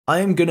I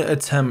am going to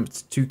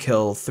attempt to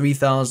kill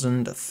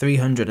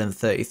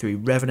 3,333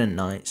 Revenant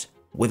Knights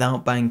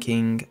without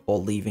banking or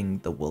leaving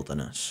the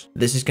wilderness.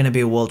 This is going to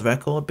be a world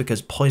record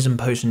because Poison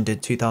Potion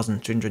did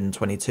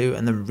 2,322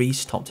 and then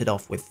Reese topped it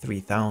off with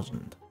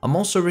 3,000. I'm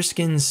also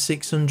risking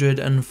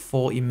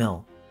 640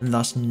 mil. And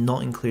that's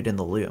not including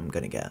the loot I'm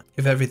going to get.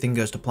 If everything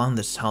goes to plan,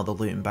 this is how the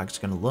looting bag's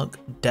going to look.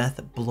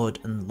 Death, blood,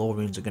 and lore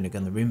runes are going to go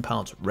in the rune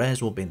pouch.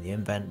 Rares will be in the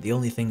invent. The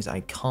only things I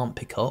can't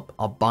pick up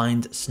are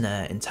bind,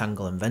 snare,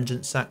 entangle, and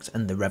vengeance sacks,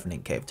 and the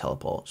revenant cave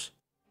teleports.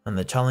 And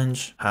the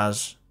challenge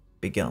has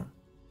begun.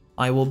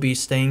 I will be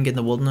staying in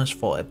the wilderness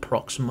for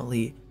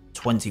approximately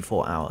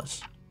 24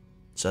 hours.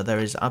 So there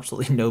is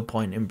absolutely no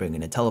point in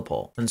bringing a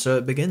teleport. And so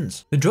it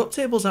begins. The drop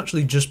table's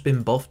actually just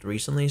been buffed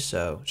recently,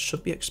 so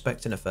should be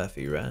expecting a fair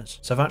few rares.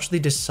 So I've actually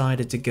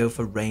decided to go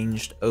for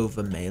ranged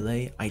over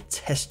melee. I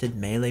tested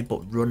melee,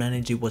 but run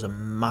energy was a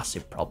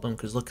massive problem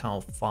because look how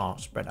far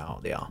spread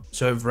out they are.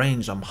 So with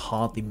ranged, I'm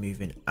hardly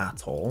moving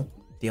at all.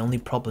 The only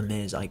problem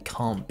is I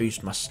can't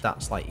boost my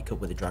stats like you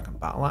could with a Dragon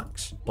Battle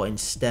Axe, but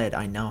instead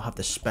I now have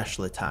the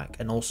special attack,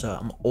 and also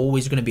I'm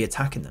always going to be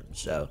attacking them,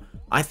 so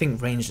I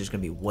think ranged is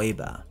going to be way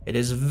better. It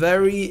is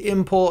very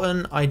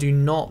important I do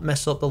not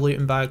mess up the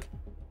looting bag,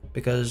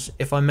 because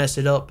if I mess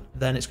it up,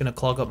 then it's going to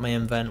clog up my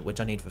invent, which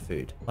I need for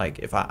food. Like,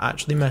 if I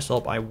actually mess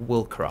up, I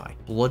will cry.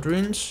 Blood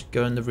runes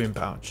go in the rune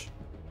pouch.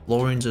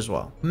 Lore runes as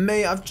well.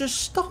 Mate, I've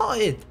just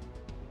started.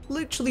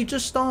 Literally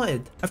just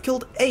started. I've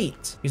killed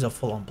 8. He's a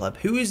full-on pleb.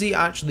 Who is he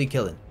actually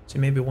killing? So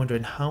you may be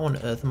wondering, how on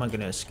earth am I going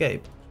to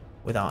escape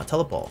without a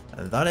teleport?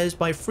 And that is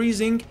by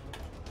freezing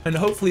and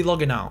hopefully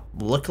logging out.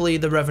 Luckily,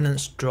 the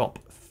Revenants drop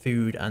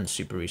food and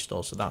super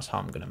restore, so that's how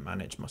I'm going to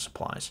manage my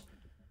supplies.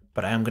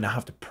 But I am going to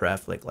have to prayer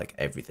flick like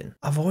everything.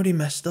 I've already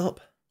messed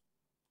up.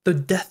 The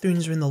death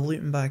runes are in the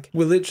looting bag.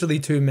 We're literally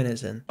 2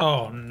 minutes in.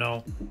 Oh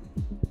no.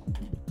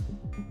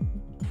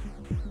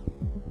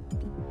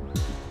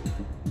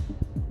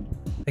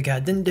 Okay,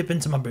 I didn't dip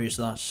into my brews,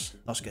 so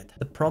that's good.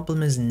 The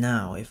problem is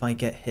now, if I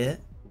get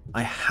hit,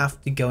 I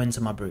have to go into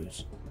my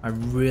brews. I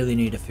really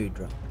need a food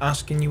drop.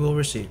 Ask and you will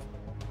receive.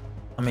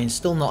 I mean,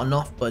 still not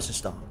enough, but it's a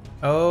start.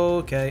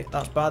 Okay,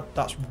 that's bad.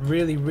 That's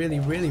really,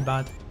 really, really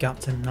bad.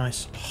 Gapped him,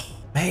 nice. Oh,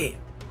 mate,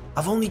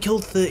 I've only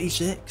killed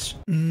 36.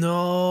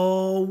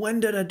 No,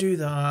 when did I do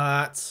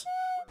that?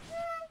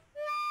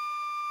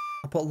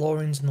 I put lore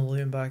runes in the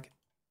looting bag.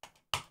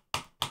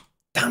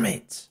 Damn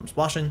it. I'm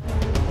splashing.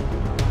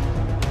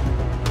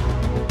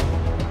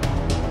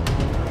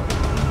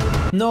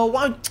 No,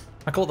 why?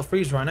 I caught the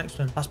freeze right next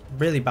to him. That's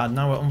really bad.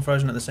 Now we're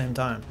unfrozen at the same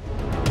time.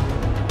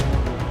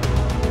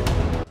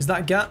 Is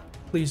that gap?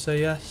 Please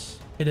say yes.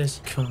 It is.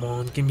 Come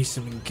on, give me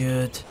something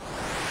good.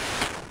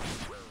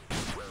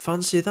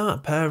 Fancy that, a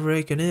pair of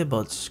Raycon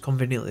earbuds,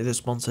 conveniently the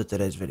sponsor of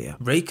today's video.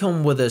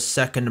 Raycon were the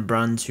second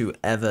brand to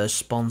ever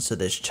sponsor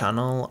this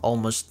channel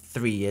almost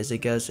 3 years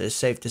ago, so it's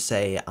safe to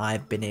say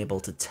I've been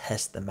able to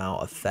test them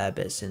out a fair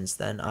bit since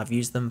then. I've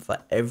used them for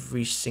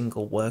every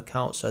single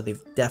workout, so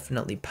they've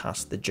definitely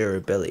passed the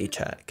durability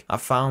check. I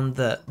found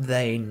that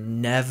they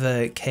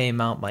never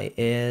came out my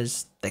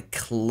ears. They're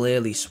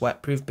clearly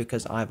sweatproof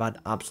because I've had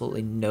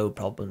absolutely no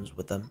problems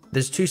with them.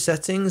 There's 2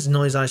 settings,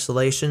 noise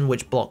isolation,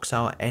 which blocks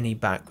out any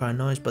background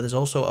noise, but there's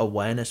also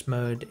awareness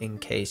mode in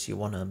case you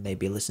want to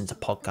maybe listen to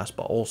podcasts,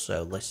 but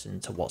also listen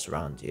to what's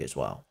around you as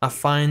well. I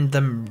find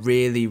them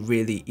really,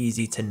 really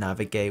easy to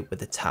navigate with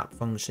the tap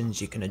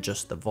functions. You can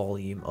adjust the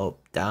volume up,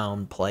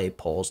 down, play,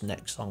 pause,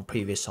 next song,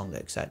 previous song,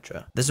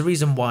 etc. There's a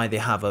reason why they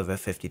have over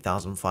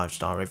 50,000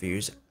 5-star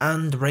reviews,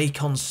 and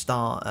Raycon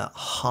start at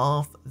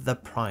half the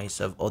price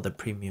of other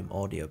premium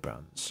audio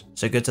brands.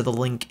 So go to the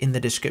link in the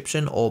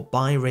description or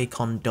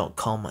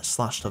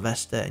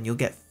buyraycon.com/torvesta and you'll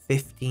get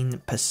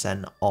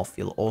 15% off.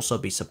 You'll also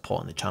be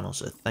supporting the channel,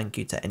 so thank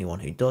you to anyone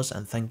who does,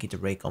 and thank you to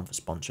Raycon for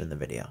sponsoring the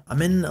video.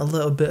 I'm in a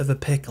little bit of a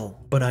pickle,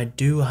 but I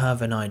do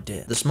have an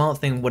idea. The smart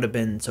thing would have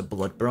been to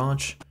blood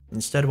barrage.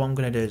 Instead, what I'm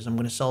going to do is I'm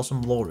going to sell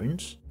some lore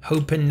runes,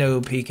 hoping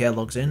no PK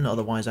logs in,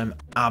 otherwise I'm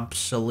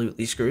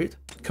absolutely screwed.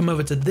 Come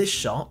over to this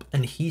shop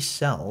and he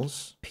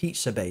sells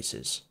pizza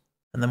bases.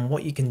 And then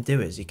what you can do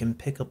is you can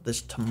pick up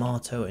this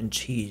tomato and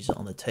cheese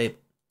on the table.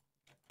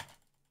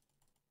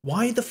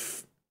 Why the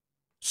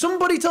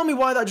Somebody tell me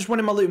why that just went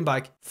in my looting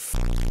bag.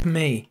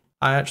 Me.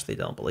 I actually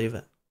don't believe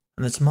it.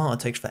 And the tomato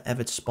takes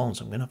forever to spawn,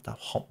 so I'm going to have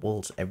hot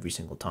walls every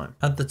single time.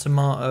 Add the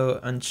tomato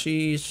and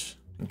cheese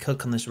and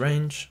click on this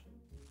range.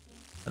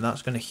 And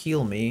that's going to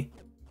heal me.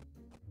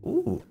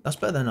 Ooh, that's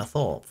better than I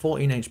thought.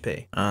 14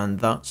 HP. And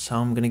that's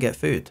how I'm going to get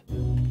food.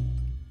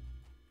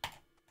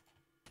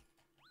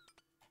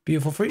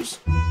 Beautiful freeze.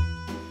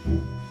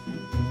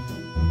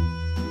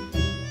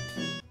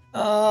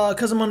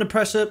 Because I'm under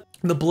pressure,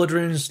 the blood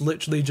runes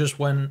literally just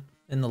went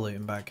in the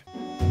looting bag.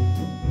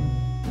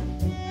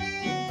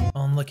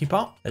 Unlucky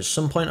pot. At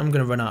some point, I'm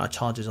going to run out of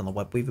charges on the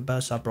web weaver bow,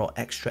 so I brought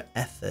extra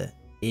ether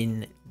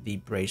in the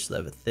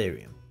bracelet of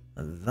Ethereum.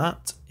 And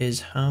that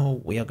is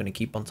how we are going to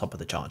keep on top of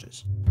the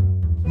charges.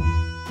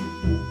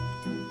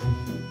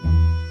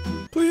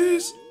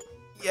 Please.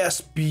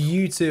 Yes,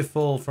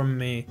 beautiful from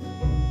me.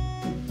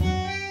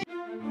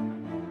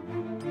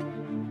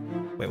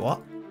 Wait,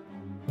 what?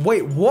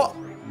 Wait, what?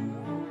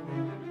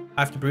 I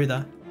have to brew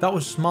that. That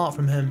was smart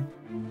from him.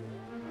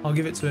 I'll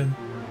give it to him.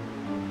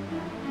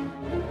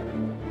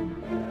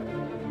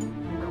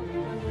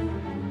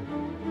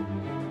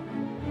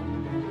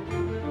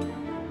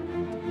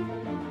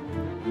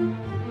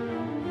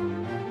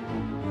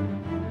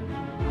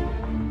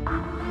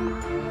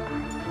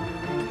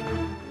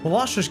 Well,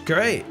 that's just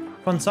great.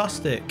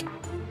 Fantastic.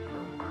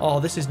 Oh,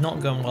 this is not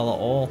going well at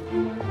all.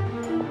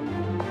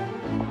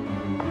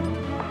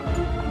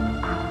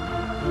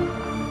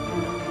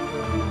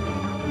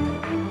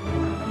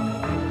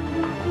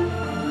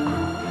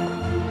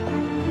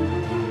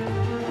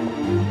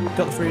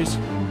 Got the freeze.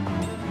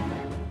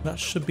 That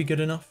should be good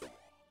enough.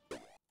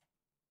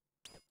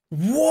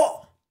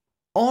 What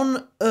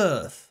on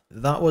earth?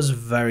 That was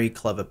very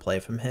clever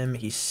play from him.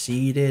 He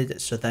seeded,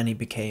 so then he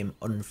became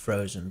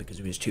unfrozen because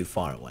he was too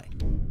far away.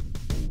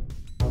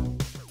 I'm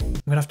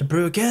gonna have to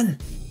brew again.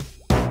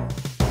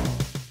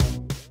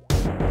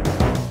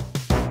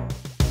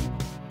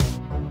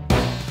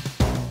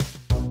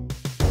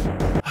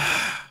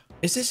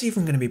 Is this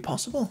even gonna be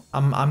possible?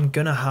 I'm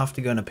gonna have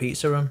to go in a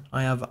pizza room.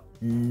 I have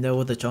no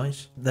other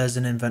choice. There's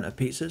an invent of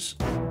pizzas.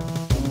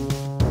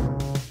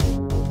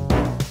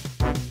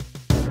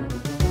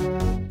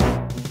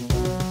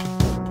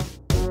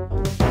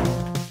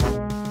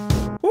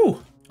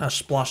 Ooh, I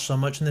splashed so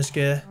much in this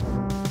gear.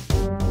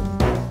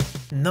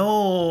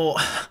 No.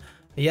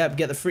 Yep,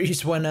 get the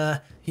freeze when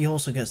he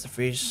also gets the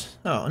freeze.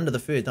 Oh, under the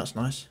food, that's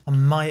nice. I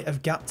might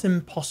have gapped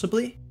him,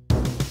 possibly.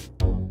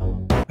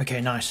 Okay,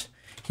 nice.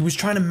 He was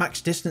trying to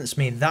max distance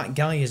me. That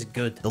guy is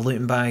good. The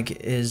looting bag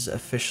is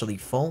officially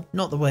full.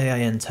 Not the way I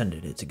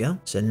intended it to go.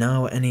 So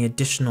now any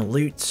additional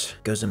loot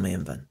goes in my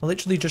invent. I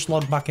literally just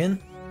logged back in.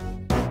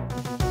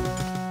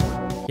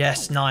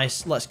 Yes,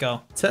 nice. Let's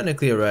go.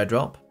 Technically a rare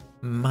drop.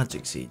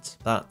 Magic seeds.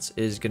 That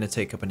is going to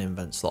take up an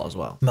invent slot as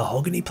well.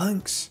 Mahogany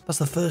planks. That's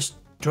the first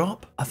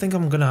drop. I think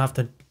I'm going to have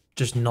to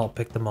just not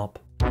pick them up.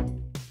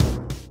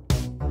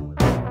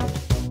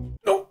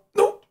 No,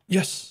 no.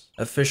 Yes.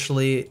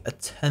 Officially a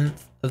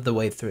 10th of the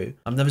way through.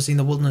 I've never seen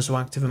the wilderness so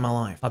active in my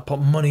life. I put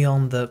money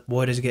on the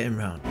word is getting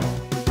round.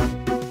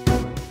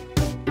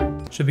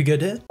 Should be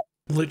good here.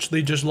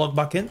 Literally just logged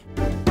back in.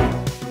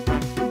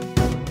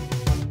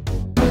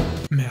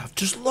 Man, I've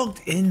just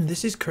logged in.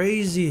 This is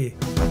crazy.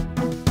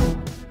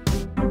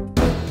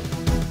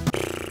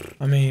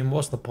 I mean,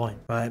 what's the point,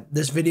 right?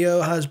 This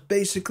video has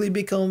basically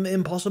become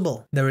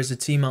impossible. There is a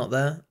team out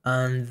there,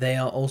 and they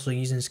are also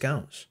using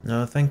scouts.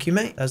 No, thank you,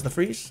 mate. There's the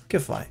freeze.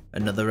 Good fight.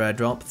 Another rare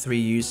drop, 3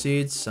 U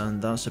seeds,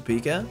 and that's a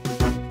PK.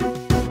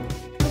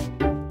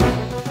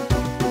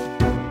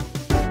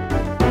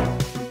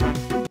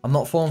 I'm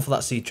not falling for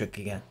that seed trick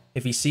again.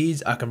 If he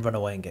seeds, I can run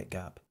away and get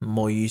gap.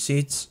 More U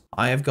seeds.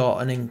 I have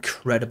got an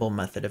incredible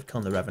method of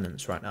killing the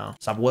revenants right now.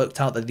 So I've worked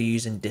out that they're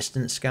using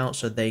distance scouts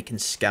so they can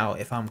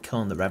scout if I'm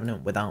killing the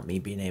revenant without me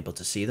being able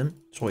to see them.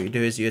 So what you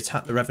do is you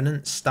attack the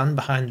revenant, stand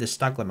behind the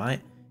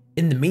stalagmite.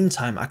 In the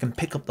meantime, I can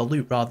pick up the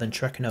loot rather than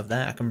trekking over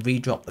there. I can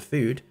redrop the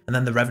food, and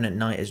then the revenant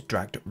knight is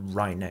dragged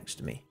right next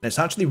to me. And it's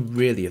actually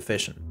really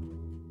efficient.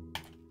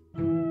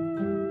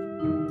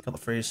 Got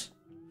the freeze.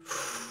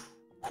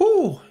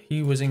 Whew,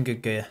 he was in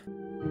good gear.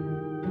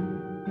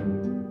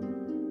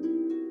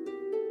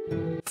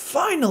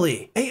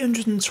 Finally!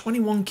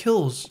 821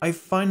 kills. I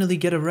finally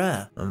get a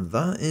rare. And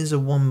that is a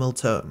 1 mil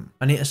totem.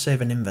 I need to save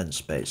an invent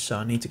space, so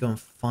I need to go and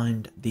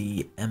find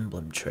the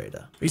emblem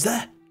trader. He's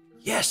there!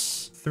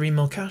 Yes! 3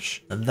 mil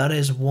cash. And that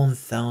is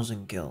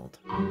 1,000 guild.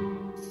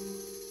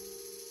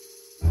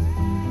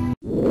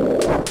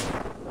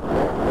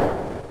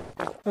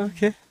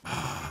 Okay.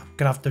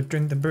 Gonna have to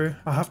drink the brew.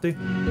 I have to.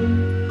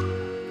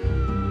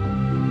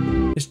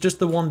 It's just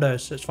the 1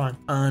 dose, it's fine.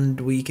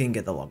 And we can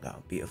get the log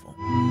out. Beautiful.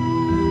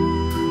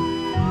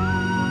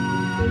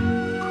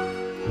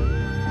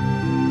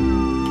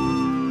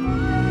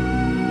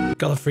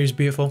 Got the freeze,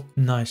 beautiful.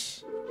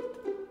 Nice.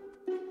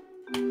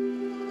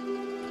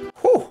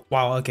 Whew.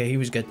 Wow, okay, he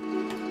was good.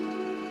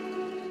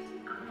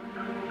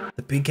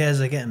 The PKs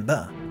are getting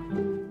better.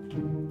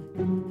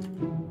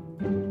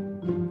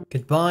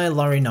 Goodbye,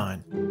 Larry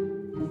 9.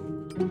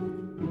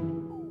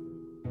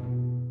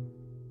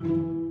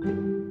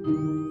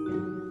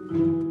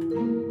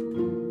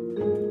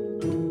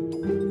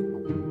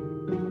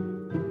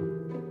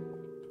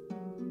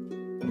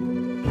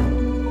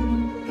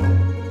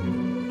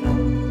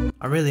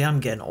 I really am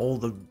getting all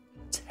the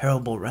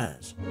terrible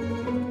rares.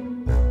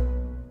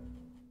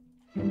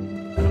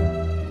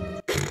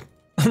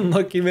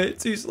 Unlucky, mate.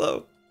 Too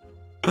slow.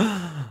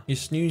 You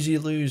snooze, you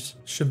lose.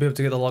 Should be able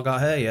to get the log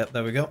out here. Yep,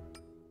 there we go.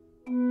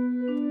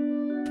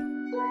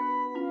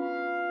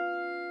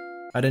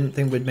 I didn't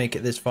think we'd make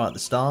it this far at the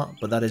start,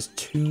 but that is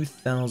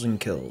 2,000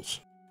 kills.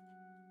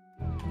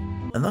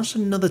 And that's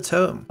another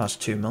totem. That's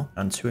 2 mil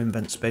and 2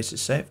 invent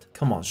spaces saved.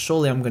 Come on,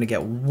 surely I'm going to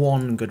get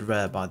 1 good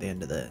rare by the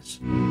end of this.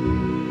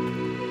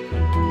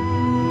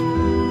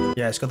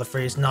 Yeah, it's got the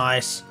freeze.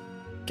 Nice.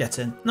 Get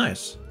in.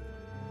 Nice.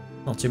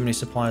 Not too many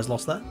suppliers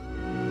lost there.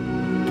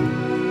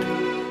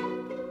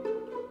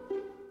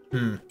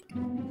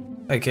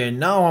 Okay,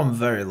 now I'm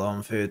very low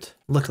on food.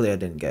 Luckily I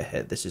didn't get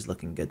hit. This is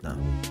looking good now.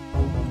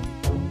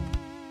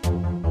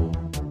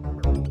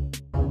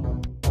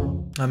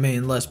 I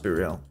mean, let's be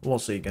real.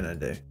 What's he gonna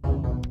do?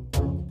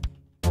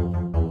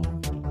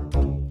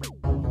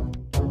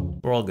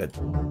 We're all good.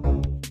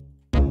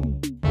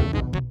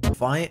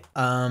 Fight?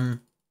 No.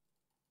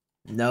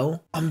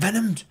 I'm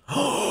venomed!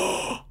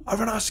 I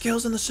run out of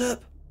skills in the SERP!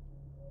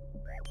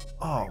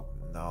 Oh,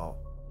 no.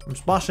 I'm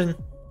splashing.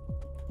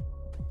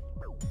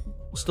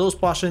 Still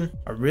splashing.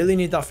 I really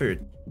need that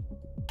food.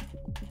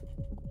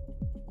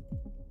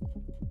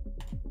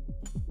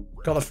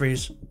 Gotta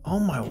freeze. Oh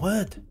my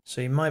word.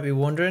 So you might be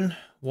wondering,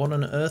 what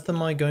on earth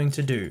am I going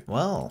to do?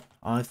 Well,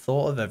 I've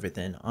thought of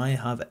everything. I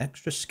have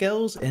extra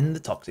skills in the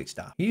toxic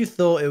staff. You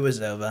thought it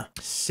was over.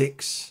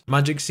 6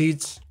 magic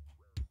seeds.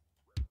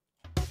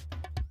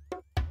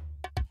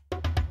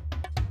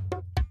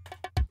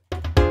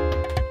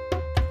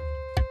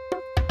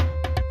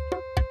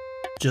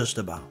 Just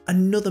about.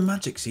 Another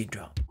magic seed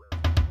drop.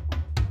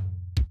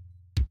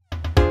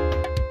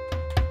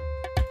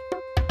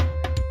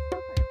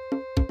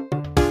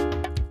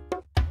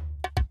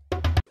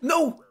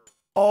 No!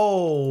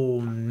 Oh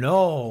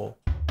no!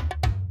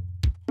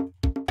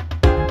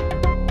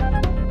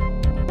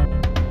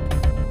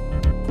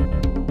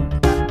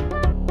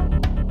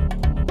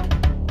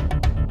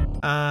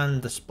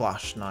 And the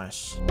splash,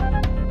 nice.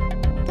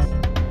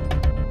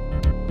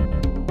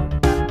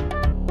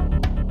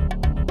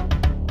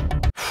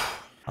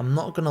 I'm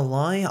not gonna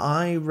lie,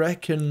 I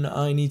reckon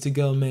I need to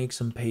go make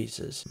some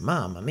pizzas.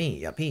 Mamma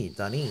mia,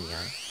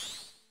 pizzeria.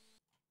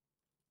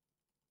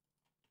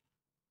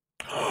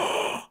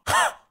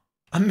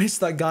 I missed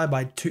that guy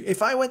by 2.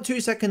 If I went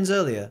 2 seconds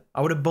earlier, I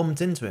would have bumped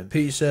into him.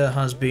 Pizza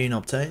has been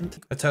obtained.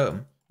 A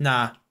totem.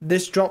 Nah,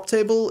 this drop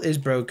table is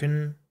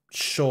broken.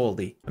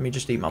 Surely. Let me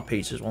just eat my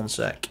pizzas 1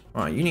 sec.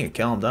 Alright, you need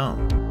to calm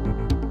down.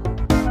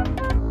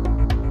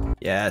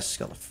 Yes,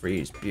 got the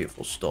freeze.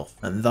 Beautiful stuff.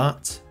 And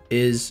that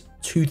is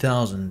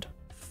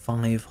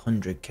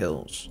 2,500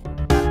 kills.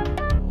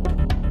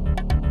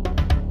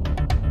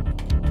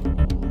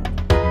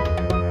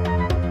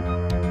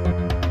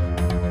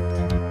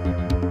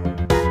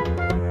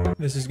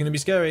 This is gonna be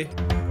scary.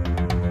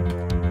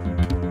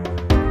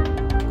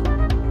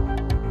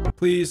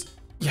 Please.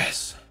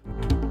 Yes.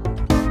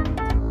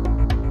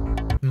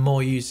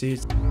 More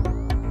UCs.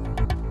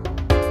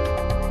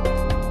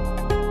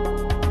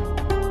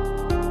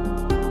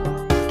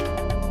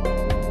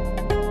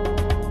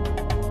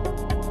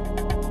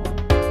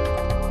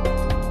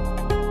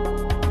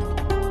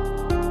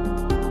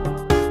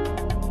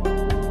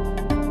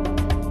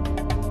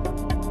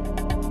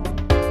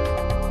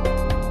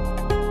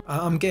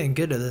 I'm getting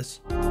good at this.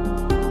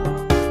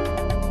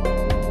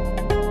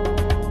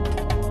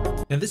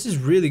 Now this is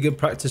really good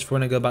practice for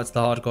when I go back to the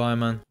hardcore Iron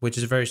Man, which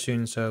is very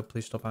soon, so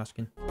please stop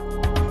asking.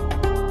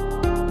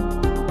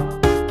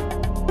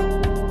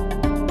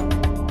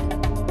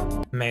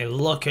 May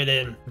look at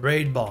him,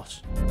 raid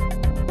boss.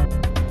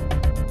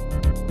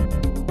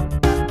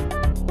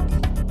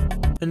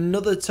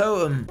 Another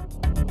totem.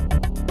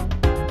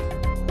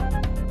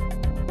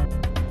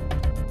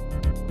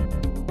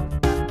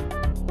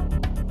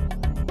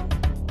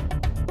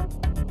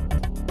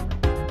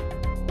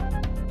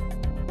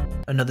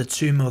 Another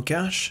 2 more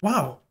cash.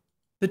 Wow.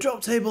 The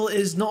drop table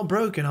is not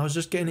broken. I was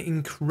just getting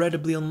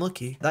incredibly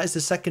unlucky. That is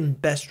the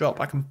second best drop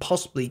I can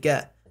possibly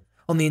get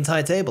on the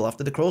entire table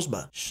after the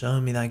crossbar.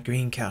 Show me that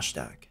green cash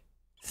stack.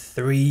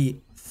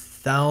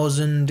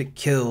 3,000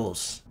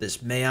 kills.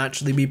 This may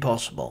actually be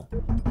possible.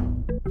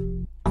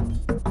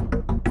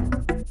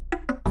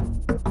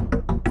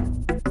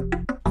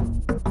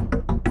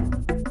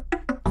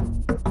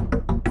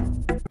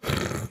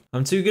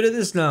 I'm too good at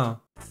this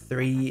now.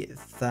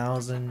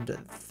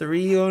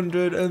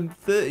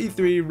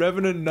 3,333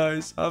 Revenant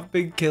knights have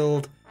been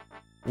killed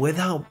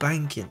without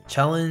banking.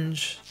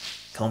 Challenge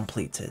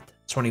completed.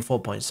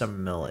 24.7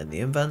 mil in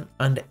the event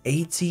and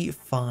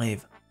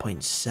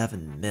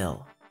 85.7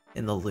 mil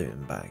in the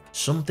looting bag.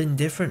 Something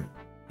different.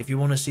 If you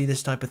want to see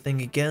this type of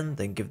thing again,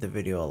 then give the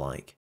video a like.